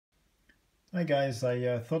Hi guys,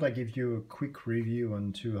 I thought I'd give you a quick review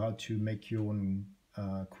on how to make your own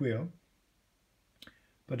quill.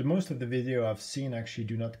 But most of the video I've seen actually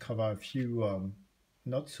do not cover a few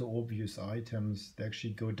not so obvious items. They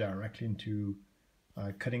actually go directly into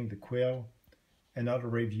cutting the quill and not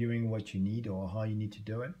reviewing what you need or how you need to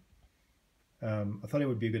do it. I thought it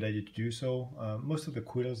would be a good idea to do so. Most of the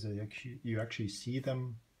quills that you actually see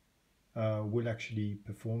them will actually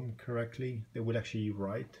perform correctly. They will actually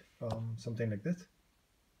write something like this.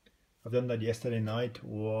 I've done that yesterday night,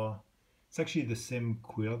 or it's actually the same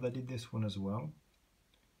quill that did this one as well.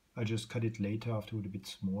 I just cut it later after it was a bit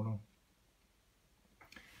smaller.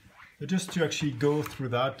 But just to actually go through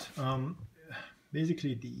that,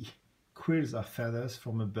 basically the quills are feathers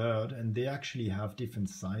from a bird and they actually have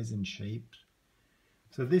different size and shapes.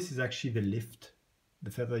 So this is actually the lift,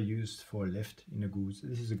 the feather used for a lift in a goose.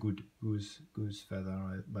 This is a good goose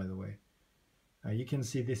feather, by the way. You can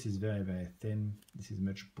see this is very, very thin. This is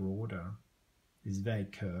much broader. It's very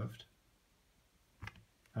curved.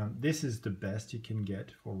 This is the best you can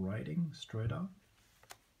get for writing straight up.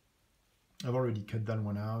 I've already cut that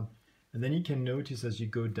one out. And then you can notice as you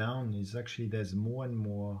go down, is actually there's more and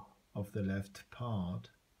more of the left part.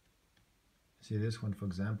 See this one, for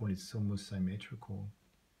example, it's almost symmetrical.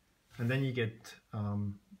 And then you get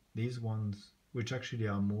these ones, which actually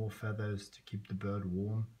are more feathers to keep the bird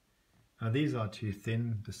warm. These are too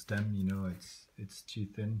thin. The stem, you know, it's too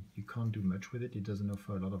thin. You can't do much with it. It doesn't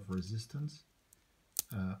offer a lot of resistance.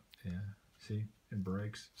 Yeah, see, it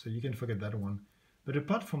breaks. So you can forget that one. But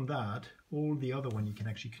apart from that, all the other one you can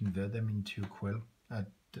actually convert them into a quill.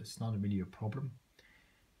 That's not really a problem.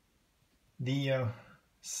 The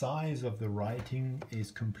size of the writing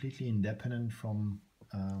is completely independent from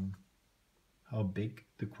how big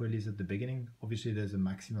the quill is at the beginning. Obviously, there's a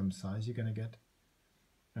maximum size you're going to get.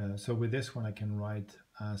 So with this one I can write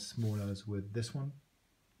as small as with this one.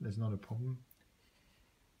 There's not a problem.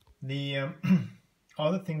 The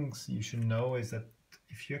other things you should know is that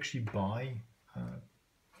if you actually buy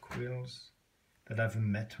quills that have a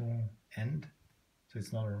metal end, so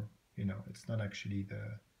it's not it's not actually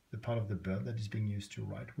the part of the bird that is being used to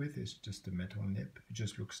write with, it's just a metal nib. It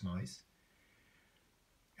just looks nice.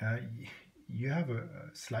 You have a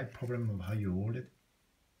slight problem of how you hold it.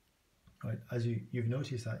 Right. As you've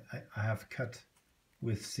noticed, I have cut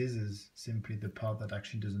with scissors simply the part that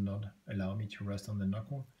actually does not allow me to rest on the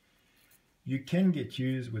knuckle. You can get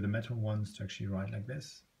used with the metal ones to actually write like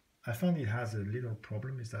this. I found it has a little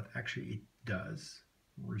problem, is that actually it does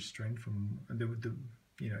restrain from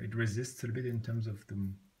it resists a little bit in terms of the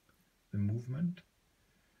movement,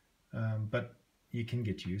 but you can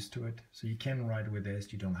get used to it. So you can write with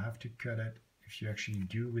this. You don't have to cut it. If you actually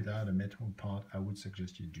do without a metal part, I would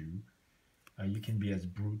suggest you do. You can be as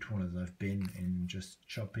brutal as I've been in just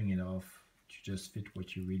chopping it off to just fit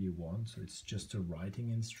what you really want. So it's just a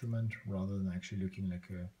writing instrument rather than actually looking like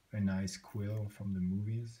a nice quill from the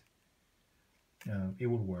movies. It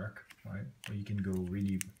will work, right? Or you can go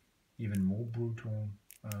really even more brutal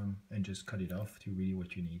and just cut it off to really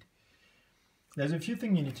what you need. There's a few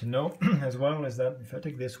things you need to know as well, is that if I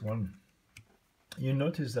take this one, you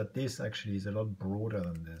notice that this actually is a lot broader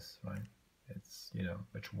than this, right? It's,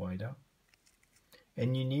 much wider.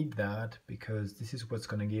 And you need that because this is what's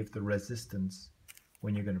going to give the resistance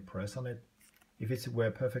when you're going to press on it. If it were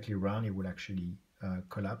perfectly round, it would actually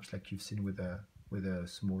collapse, like you've seen with a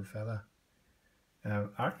small feather.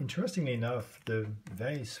 Interestingly enough, the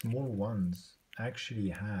very small ones actually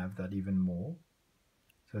have that even more.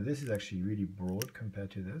 So this is actually really broad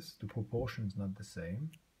compared to this. The proportion's not the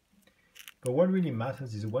same. But what really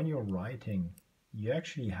matters is when you're writing, you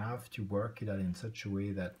actually have to work it out in such a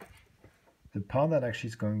way that the part that actually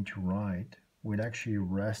is going to write will actually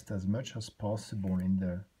rest as much as possible in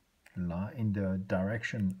the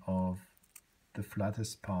direction of the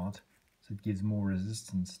flattest part, so it gives more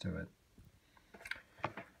resistance to it.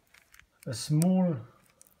 A small,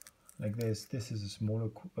 like this is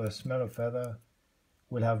a smaller feather,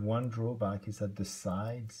 will have one drawback, is that the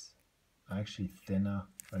sides are actually thinner,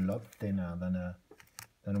 a lot thinner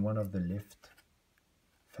than one of the lift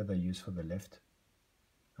feather used for the lift.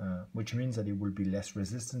 Which means that it will be less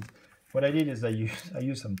resistant. What I did is I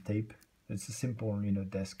use some tape. It's a simple,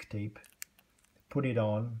 desk tape. Put it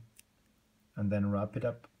on, and then wrap it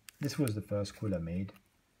up. This was the first quill I made.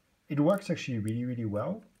 It works actually really, really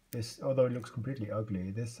well. This, although it looks completely ugly,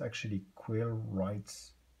 this actually quill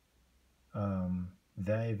writes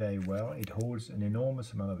very, very well. It holds an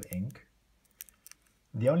enormous amount of ink.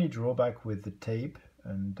 The only drawback with the tape,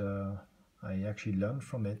 and I actually learned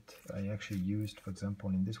from it. I actually used, for example,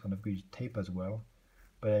 in this one, I've used tape as well,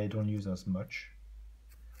 but I don't use as much.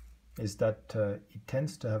 is that it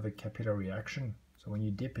tends to have a capillary action. So when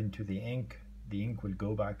you dip into the ink will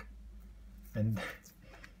go back, and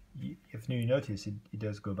if you notice, it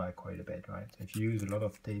does go back quite a bit, right? So if you use a lot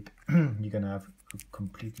of tape, you're gonna have a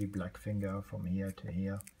completely black finger from here to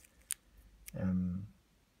here.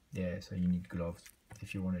 Yeah, so you need gloves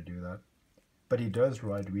if you want to do that. But it does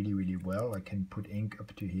write really, really well. I can put ink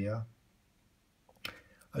up to here.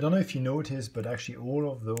 I don't know if you notice, but actually all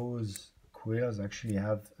of those quills actually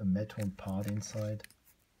have a metal part inside.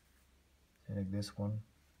 Like this one.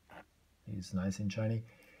 It's nice and shiny.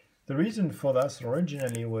 The reason for that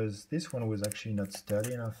originally was this one was actually not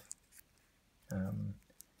sturdy enough.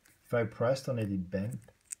 If I pressed on it, it bent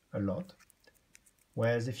a lot.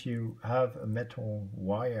 Whereas if you have a metal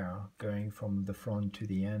wire going from the front to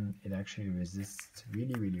the end, it actually resists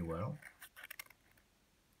really, really well.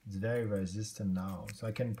 It's very resistant now, so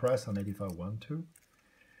I can press on it if I want to.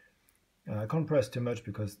 I can't press too much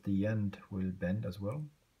because the end will bend as well,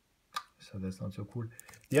 so that's not so cool.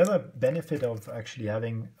 The other benefit of actually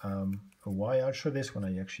having a wire, I'll show this when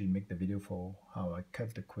I actually make the video for how I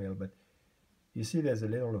cut the quill, but you see there's a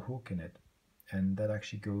little hook in it, and that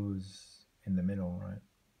actually goes in the middle, right?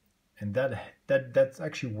 And that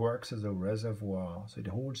actually works as a reservoir, so it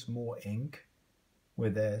holds more ink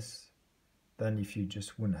with this than if you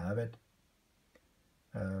just wouldn't have it.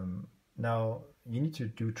 Now you need to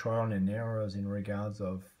do trial and errors in regards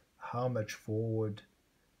of how much forward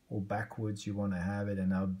or backwards you want to have it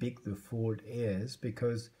and how big the fold is,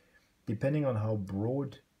 because depending on how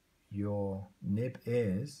broad your nib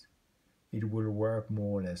is, it will work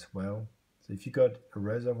more or less well. So if you got a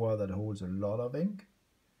reservoir that holds a lot of ink,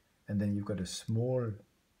 and then you've got a small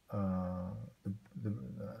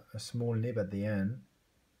small nib at the end,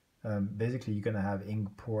 basically you're going to have ink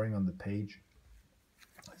pouring on the page.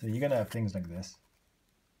 So you're going to have things like this.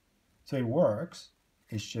 So it works,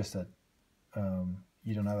 it's just that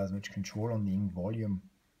you don't have as much control on the ink volume,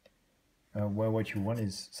 where what you want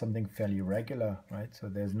is something fairly regular, right? So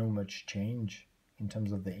there's no much change in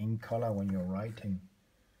terms of the ink color when you're writing.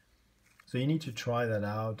 So you need to try that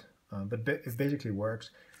out, but it basically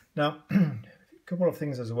works. Now, a couple of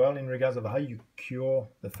things as well in regards of how you cure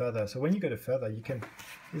the feather. So when you get a feather, you can,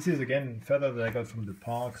 this is again feather that I got from the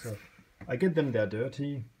park. So I get them, they're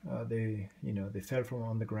dirty. They fell from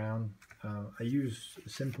on the ground. I use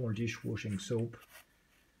simple dishwashing soap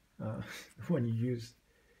when you use,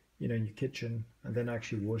 in your kitchen, and then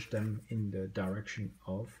actually wash them in the direction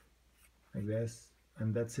of, like this,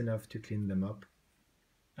 and that's enough to clean them up.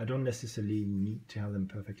 I don't necessarily need to have them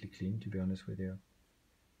perfectly clean, to be honest with you.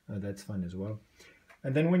 That's fine as well.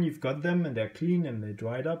 And then when you've got them and they're clean and they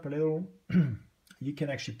dried up a little, you can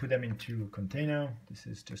actually put them into a container. This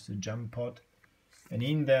is just a jam pot, and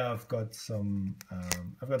in there I've got some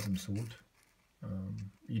salt.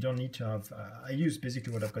 You don't need to have. I use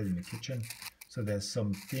basically what I've got in the kitchen. So there's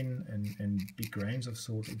some thin and big grains of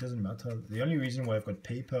salt. It doesn't matter. The only reason why I've got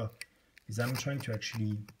paper is I'm trying to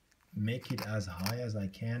actually make it as high as I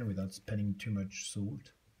can without spending too much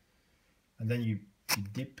salt. And then you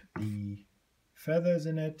dip the feathers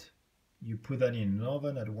in it, you put that in an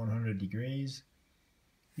oven at 100 degrees,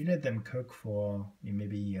 you let them cook for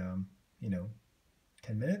maybe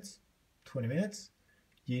 10 minutes, 20 minutes,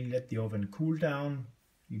 you let the oven cool down,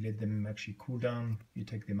 you let them actually cool down, you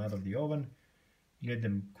take them out of the oven, you let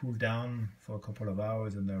them cool down for a couple of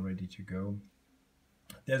hours, and they're ready to go.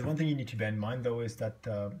 There's one thing you need to bear in mind though, is that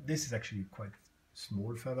this is actually quite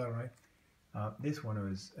small feather, right? This one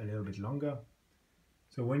is a little bit longer.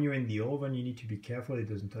 So when you're in the oven, you need to be careful it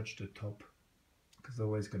doesn't touch the top, because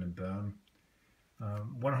otherwise it's going to burn.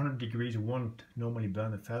 100 degrees won't normally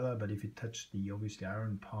burn a feather, but if it touches the obviously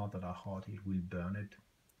iron part that are hot, it will burn it.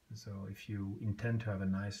 So if you intend to have a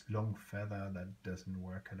nice long feather, that doesn't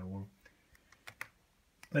work at all.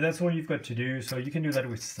 But that's all you've got to do. So you can do that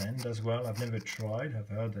with sand as well. I've never tried. I've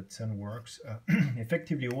heard that sand works.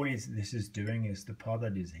 Effectively, all this is doing is the part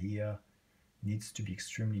that is here needs to be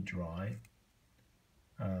extremely dry.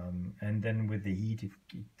 And then with the heat,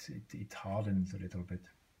 it hardens a little bit,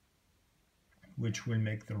 which will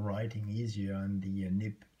make the writing easier and the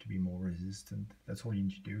nib to be more resistant. That's all you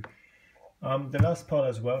need to do. The last part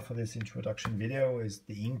as well for this introduction video is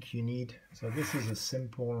the ink you need. So this is a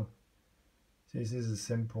simple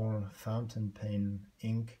fountain pen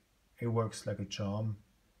ink. It works like a charm.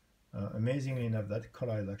 Amazingly enough, that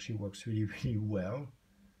color actually works really, really well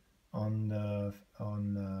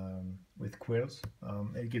with quills.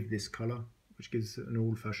 It gives this color, which gives an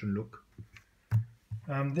old-fashioned look.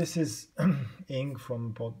 This is ink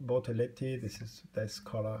from Bortoletti. This is this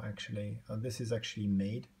color actually. This is actually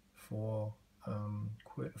made for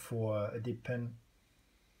a dip pen.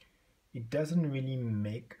 it doesn't really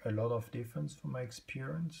make a lot of difference from my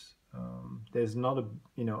experience. There's not a,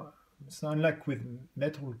 you know, it's not like with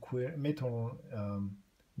metal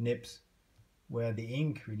nibs where the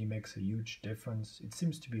ink really makes a huge difference. It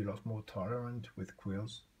seems to be a lot more tolerant with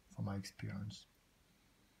quills from my experience.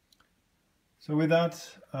 So with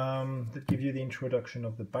that, that gives you the introduction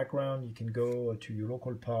of the background. You can go to your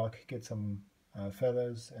local park, get some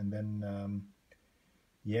feathers, and then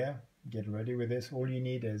yeah, get ready with this. All you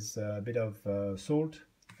need is a bit of salt,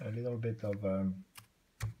 a little bit of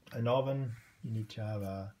an oven. You need to have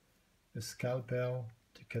a scalpel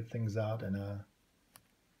to cut things out, and a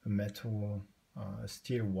metal, a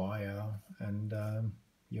steel wire, and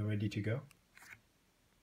you're ready to go.